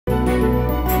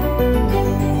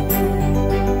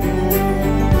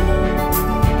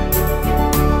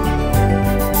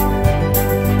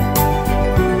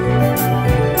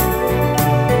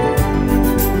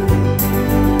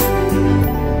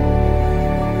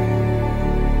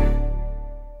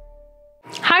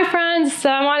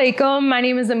alaikum, my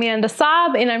name is Amanda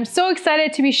Saab and I'm so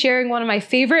excited to be sharing one of my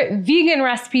favorite vegan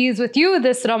recipes with you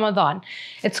this Ramadan.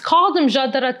 It's called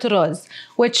mjaddarat ruz,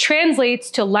 which translates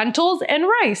to lentils and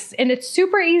rice, and it's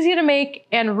super easy to make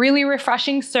and really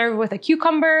refreshing served with a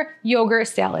cucumber yogurt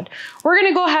salad. We're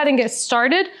gonna go ahead and get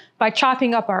started by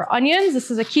chopping up our onions. This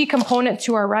is a key component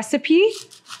to our recipe.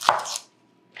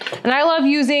 And I love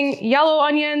using yellow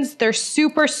onions. They're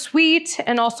super sweet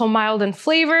and also mild in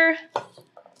flavor.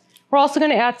 We're also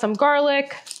gonna add some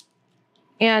garlic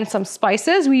and some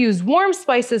spices. We use warm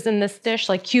spices in this dish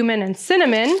like cumin and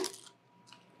cinnamon.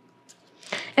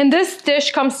 And this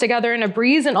dish comes together in a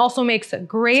breeze and also makes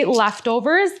great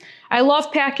leftovers. I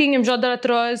love packing mjaddarat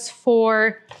ruz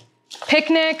for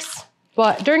picnics,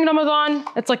 but during Ramadan,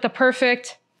 it's like the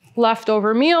perfect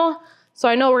leftover meal. So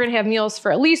I know we're gonna have meals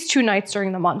for at least 2 nights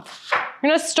during the month. We're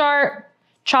gonna start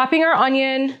chopping our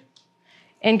onion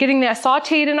and getting that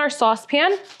sauteed in our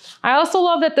saucepan. I also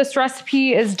love that this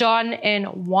recipe is done in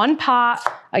one pot.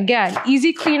 Again,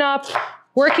 easy cleanup.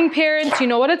 Working parents, you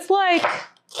know what it's like.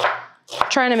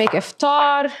 Trying to make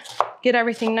iftar, get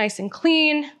everything nice and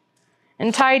clean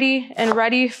and tidy and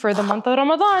ready for the month of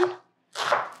Ramadan.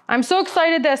 I'm so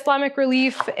excited that Islamic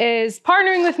Relief is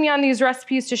partnering with me on these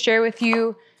recipes to share with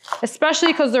you,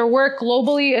 especially because their work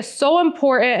globally is so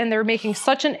important and they're making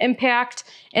such an impact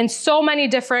in so many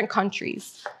different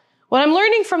countries. What I'm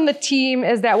learning from the team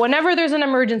is that whenever there's an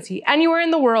emergency anywhere in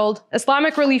the world,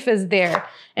 Islamic Relief is there,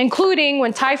 including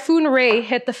when Typhoon Ray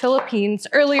hit the Philippines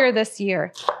earlier this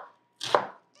year.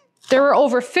 There were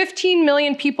over 15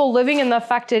 million people living in the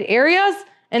affected areas,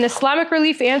 and Islamic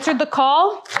Relief answered the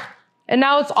call, and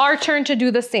now it's our turn to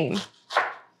do the same.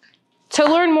 To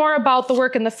learn more about the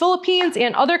work in the Philippines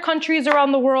and other countries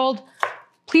around the world,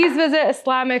 please visit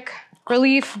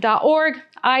islamicrelief.org,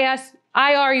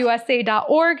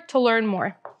 IRUSA.org to learn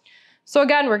more. So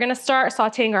again, we're gonna start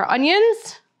sauteing our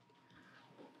onions.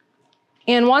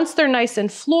 And once they're nice and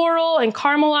floral and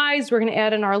caramelized, we're gonna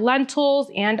add in our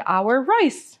lentils and our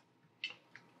rice.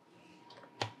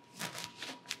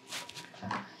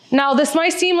 Now, this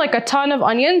might seem like a ton of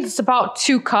onions. It's about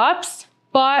 2 cups,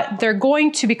 but they're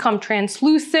going to become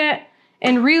translucent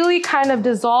and really kind of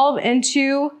dissolve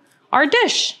into our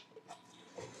dish.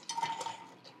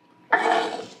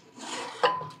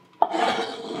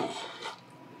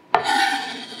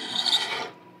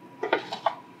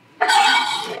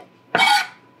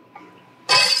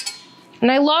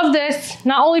 And I love this,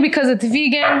 not only because it's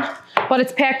vegan, but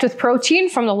it's packed with protein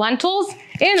from the lentils,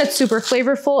 and it's super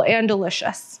flavorful and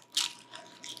delicious.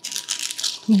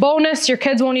 Bonus, your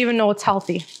kids won't even know it's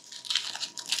healthy.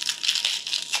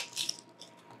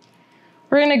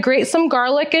 We're gonna grate some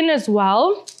garlic in as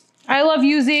well. I love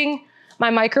using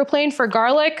my microplane for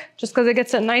garlic, just because it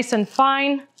gets it nice and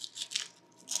fine.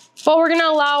 But we're gonna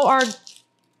allow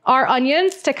our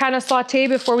onions to kind of saute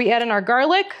before we add in our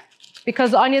garlic,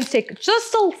 because the onions take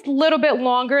just a little bit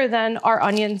longer than our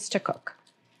onions to cook.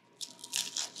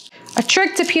 A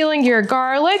trick to peeling your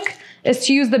garlic is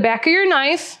to use the back of your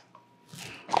knife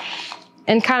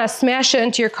and kind of smash it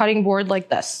into your cutting board like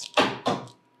this.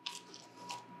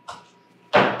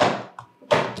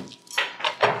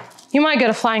 You might get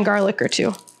a flying garlic or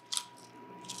 2.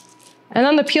 And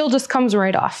then the peel just comes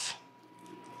right off.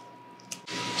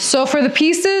 So for the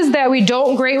pieces that we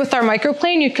don't grate with our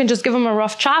microplane, you can just give them a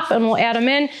rough chop and we'll add them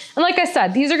in. And like I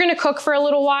said, these are gonna cook for a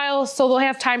little while, so they'll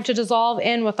have time to dissolve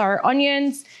in with our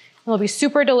onions. They'll be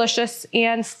super delicious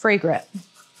and fragrant.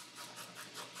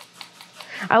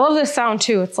 I love this sound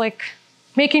too. It's like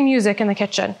making music in the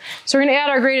kitchen. So we're gonna add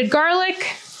our grated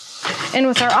garlic in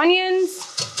with our onions.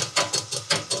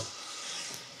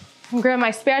 And grab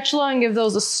my spatula and give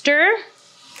those a stir.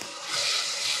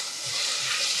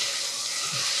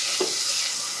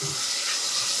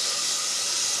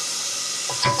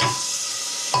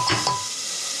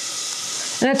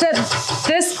 And at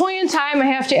this point in time, I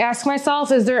have to ask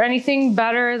myself, is there anything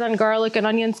better than garlic and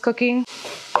onions cooking?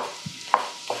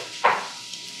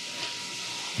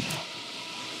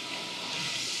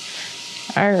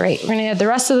 All right, we're gonna add the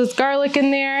rest of this garlic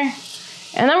in there,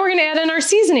 and then we're gonna add in our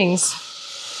seasonings.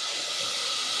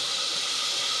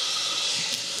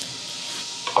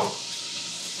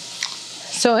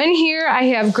 So in here, I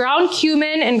have ground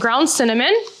cumin and ground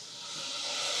cinnamon.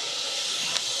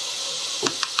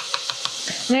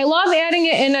 And I love adding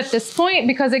it in at this point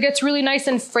because it gets really nice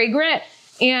and fragrant,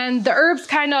 and the herbs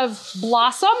kind of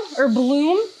blossom or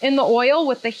bloom in the oil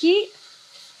with the heat.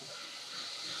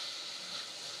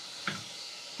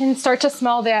 And start to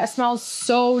smell that. It smells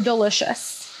so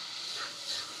delicious.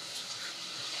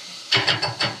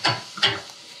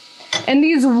 And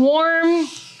these warm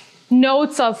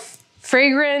notes of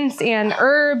fragrance and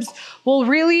herbs will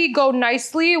really go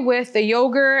nicely with the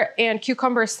yogurt and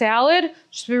cucumber salad.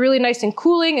 Just be really nice and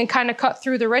cooling and kind of cut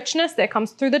through the richness that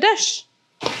comes through the dish.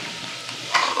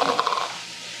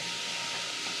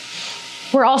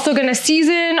 We're also gonna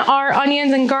season our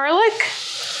onions and garlic.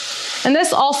 And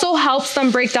this also helps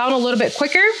them break down a little bit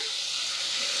quicker.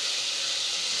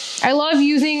 I love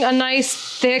using a nice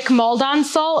thick Maldon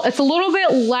salt. It's a little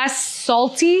bit less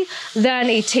salty than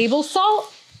a table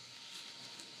salt.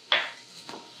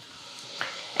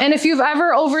 And if you've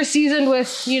ever over seasoned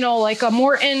with, you know, like a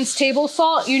Morton's table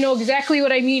salt, you know exactly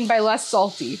what I mean by less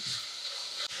salty.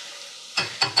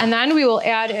 And then we will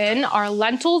add in our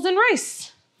lentils and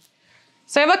rice.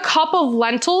 So I have a cup of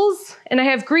lentils, and I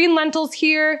have green lentils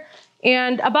here,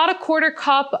 and about a 1/4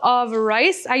 cup of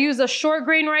rice. I use a short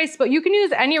grain rice, but you can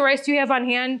use any rice you have on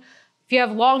hand. If you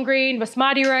have long grain,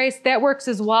 basmati rice, that works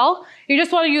as well. You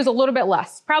just want to use a little bit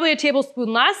less, probably a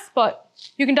tablespoon less, but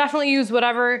you can definitely use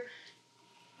whatever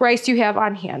rice you have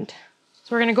on hand.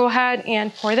 So we're gonna go ahead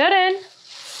and pour that in.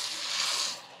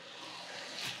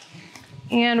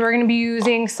 And we're gonna be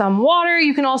using some water.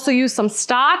 You can also use some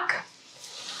stock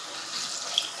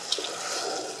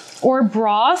or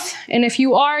broth. And if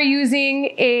you are using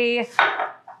a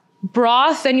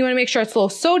broth, then you wanna make sure it's low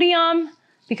sodium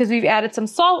because we've added some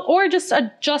salt, or just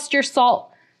adjust your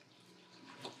salt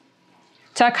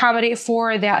to accommodate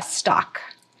for that stock.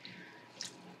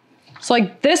 So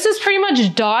like this is pretty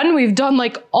much done. We've done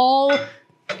like all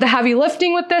the heavy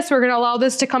lifting with this. We're gonna allow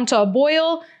this to come to a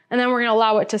boil, and then we're gonna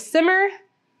allow it to simmer.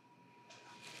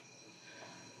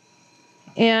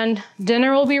 And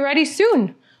dinner will be ready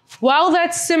soon. While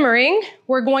that's simmering,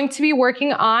 we're going to be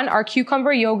working on our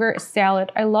cucumber yogurt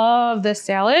salad. I love this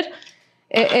salad.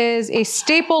 It is a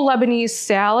staple Lebanese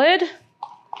salad,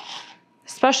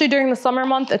 especially during the summer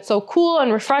month. It's so cool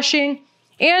and refreshing.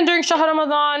 And during Shahr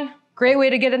Ramadan, great way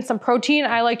to get in some protein.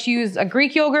 I like to use a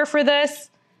Greek yogurt for this.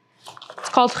 It's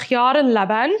called khiyar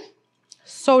al-laban.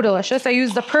 So delicious. I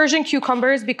use the Persian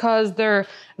cucumbers because they're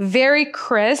very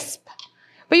crisp.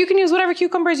 But you can use whatever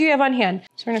cucumbers you have on hand.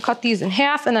 So we're gonna cut these in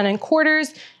half and then in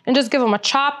quarters and just give them a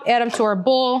chop, add them to our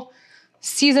bowl,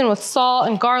 season with salt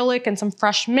and garlic and some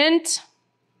fresh mint.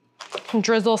 And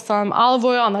drizzle some olive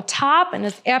oil on the top, and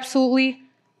it's absolutely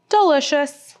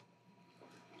delicious.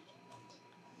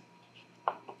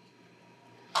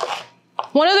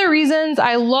 One of the reasons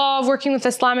I love working with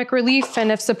Islamic Relief and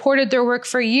have supported their work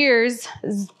for years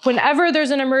is whenever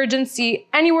there's an emergency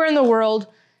anywhere in the world,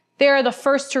 they are the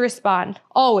first to respond,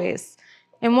 always.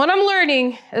 And what I'm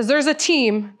learning is there's a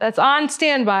team that's on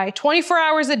standby 24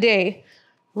 hours a day,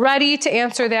 ready to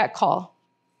answer that call.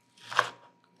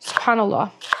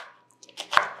 SubhanAllah.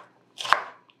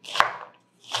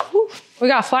 Woo. We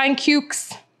got flying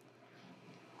cukes.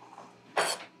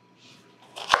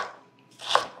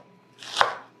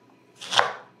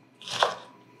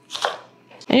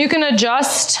 And you can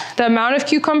adjust the amount of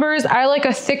cucumbers. I like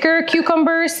a thicker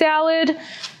cucumber salad.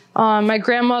 My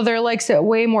grandmother likes it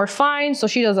way more fine, so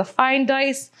she does a fine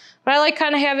dice. But I like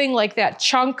kind of having like that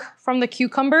chunk from the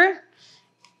cucumber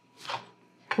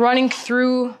running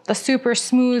through the super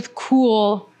smooth,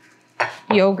 cool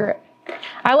yogurt.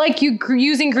 I like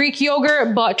using Greek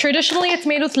yogurt, but traditionally it's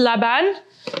made with laban.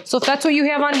 So if that's what you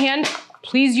have on hand,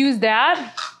 please use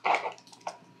that.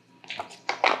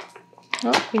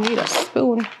 Oh, we need a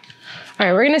spoon. All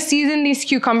right, we're gonna season these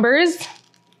cucumbers.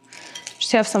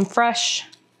 Just have some fresh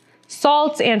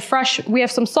salt and we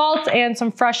have some salt and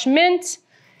some fresh mint.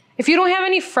 If you don't have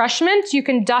any fresh mint, you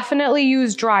can definitely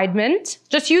use dried mint.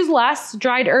 Just use less.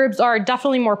 Dried herbs are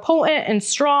definitely more potent and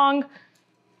strong.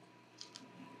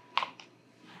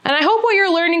 And I hope what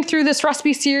you're learning through this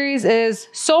recipe series is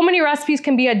so many recipes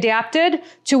can be adapted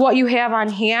to what you have on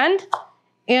hand.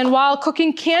 And while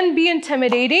cooking can be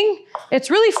intimidating, it's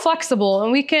really flexible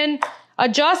and we can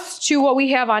adjust to what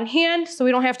we have on hand so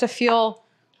we don't have to feel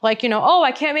like, you know, oh,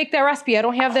 I can't make that recipe. I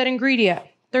don't have that ingredient.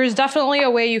 There's definitely a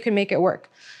way you can make it work.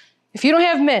 If you don't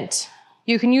have mint,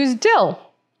 you can use dill.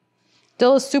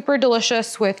 Dill is super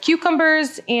delicious with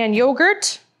cucumbers and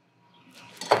yogurt.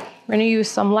 We're gonna use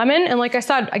some lemon. And like I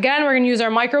said, again, we're gonna use our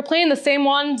microplane, the same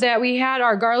one that we had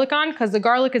our garlic on, because the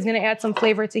garlic is gonna add some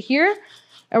flavor to here.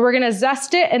 And we're gonna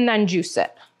zest it and then juice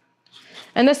it.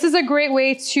 And this is a great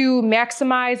way to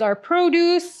maximize our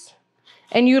produce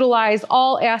and utilize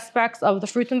all aspects of the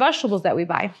fruits and vegetables that we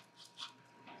buy.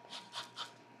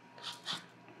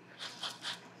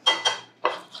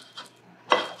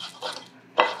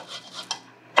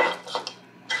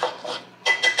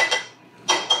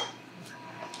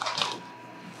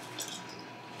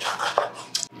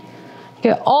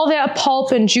 Get all that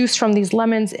pulp and juice from these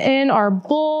lemons in our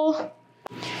bowl.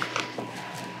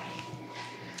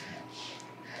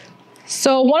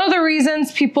 So one of the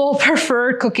reasons people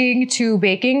prefer cooking to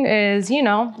baking is, you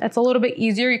know, it's a little bit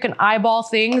easier. You can eyeball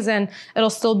things and it'll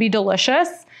still be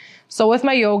delicious. So with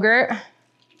my yogurt,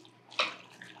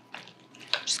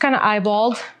 just kind of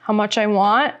eyeballed how much I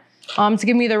want to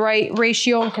give me the right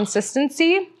ratio and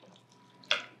consistency.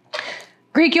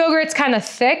 Greek yogurt's kind of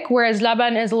thick, whereas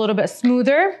Laban is a little bit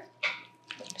smoother.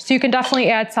 So you can definitely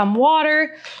add some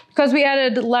water. Because we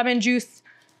added lemon juice,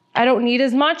 I don't need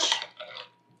as much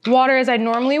water as I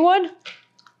normally would. I'm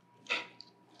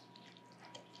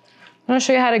gonna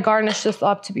show you how to garnish this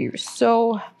up to be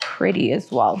so pretty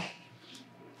as well.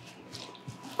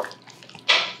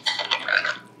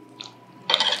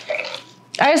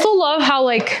 I also love how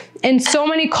like in so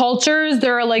many cultures,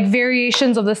 there are like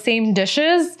variations of the same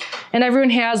dishes and everyone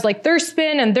has like their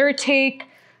spin and their take.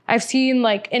 I've seen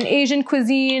like in Asian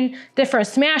cuisine, different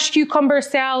smashed cucumber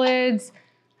salads.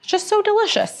 It's just so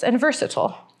delicious and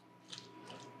versatile.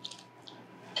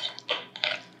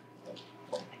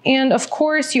 And of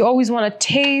course, you always want to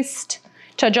taste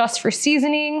to adjust for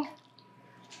seasoning.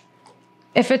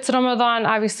 If it's Ramadan,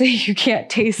 obviously you can't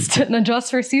taste and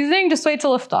adjust for seasoning. Just wait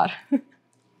till iftar.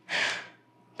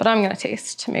 But I'm gonna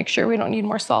taste to make sure we don't need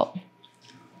more salt.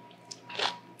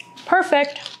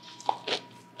 Perfect.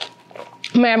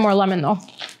 I'm gonna add more lemon though.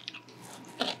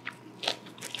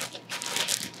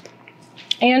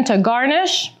 And to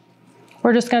garnish,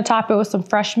 we're just gonna top it with some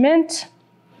fresh mint.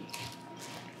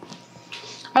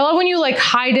 I love when you like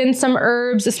hide in some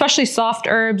herbs, especially soft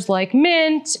herbs like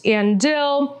mint and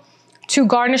dill, to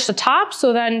garnish the top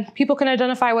so then people can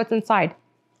identify what's inside.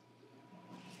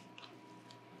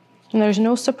 And there's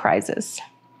no surprises.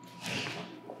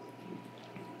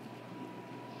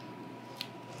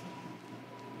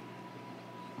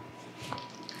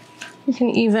 We can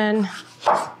even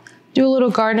do a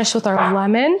little garnish with our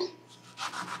lemon.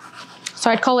 So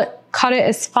I'd cut it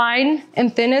as fine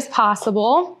and thin as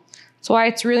possible. That's why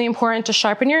it's really important to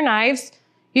sharpen your knives.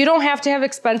 You don't have to have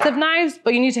expensive knives,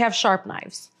 but you need to have sharp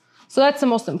knives. So that's the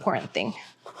most important thing.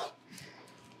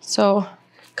 So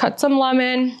cut some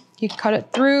lemon, you cut it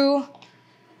through,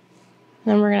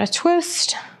 then we're gonna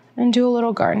twist and do a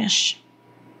little garnish.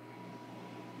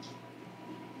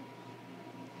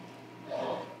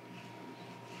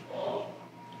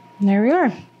 And there we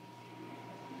are.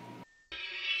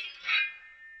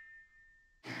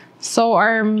 So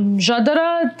our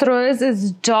mjadara troz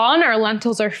is done. Our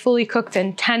lentils are fully cooked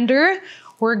and tender.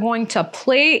 We're going to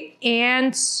plate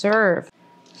and serve.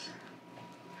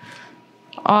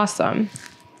 Awesome.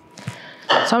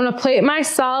 So I'm gonna plate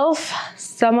myself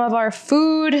some of our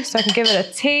food so I can give it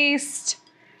a taste.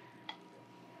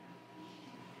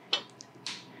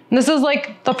 And this is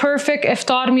like the perfect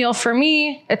iftar meal for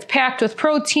me. It's packed with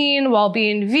protein while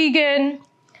being vegan.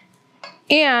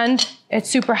 And it's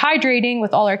super hydrating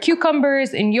with all our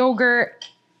cucumbers and yogurt.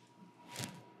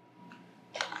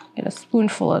 Get a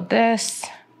spoonful of this.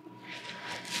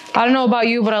 I don't know about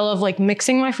you, but I love like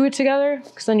mixing my food together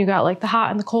because then you got like the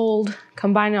hot and the cold,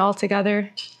 combine it all together.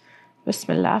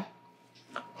 Bismillah.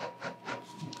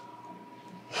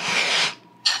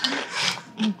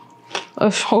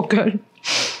 That's so good.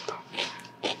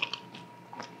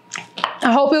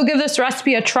 I hope you'll give this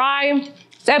recipe a try.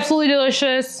 It's absolutely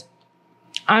delicious.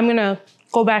 I'm gonna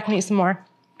go back and eat some more.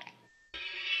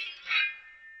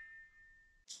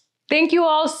 Thank you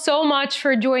all so much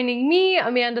for joining me,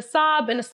 Amanda Saab, and